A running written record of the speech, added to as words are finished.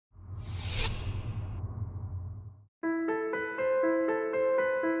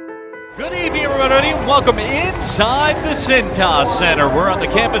Good evening, everybody. Welcome inside the Cintas Center. We're on the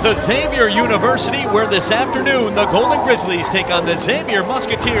campus of Xavier University, where this afternoon the Golden Grizzlies take on the Xavier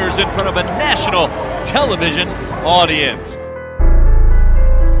Musketeers in front of a national television audience.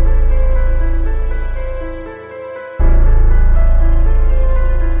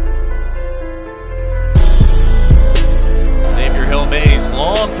 Xavier Hill-Mays,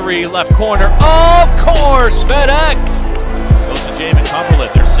 long three, left corner. Of course, FedEx. Goes to Javen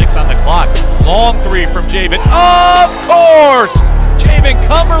Cumberland. There's 6 on the clock. Long three from Javen. Of course! Javen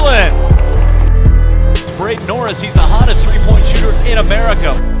Cumberland. Braden Norris, he's the hottest three-point shooter in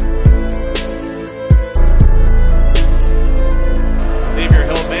America. Xavier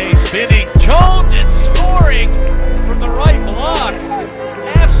Hill-Mays spinning. Jones and scoring from the right block.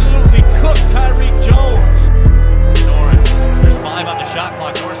 Absolutely cooked Tyreek Jones. Norris, there's 5 on the shot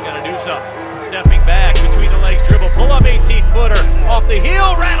clock. Norris got to do something. Stepping back, between the legs, dribble, pull up 18-footer, off the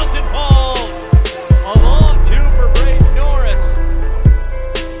heel, rattles and falls. A long 2 for Braden Norris.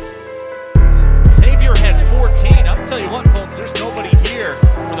 Xavier has 14. I'm telling you what, folks, there's nobody here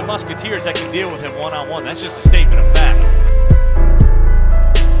for the Musketeers that can deal with him one-on-one. That's just a statement of fact.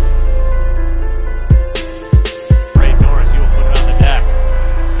 Braden Norris, he will put it on the deck.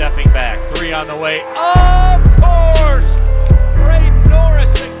 Stepping back, 3 on the way. Of course!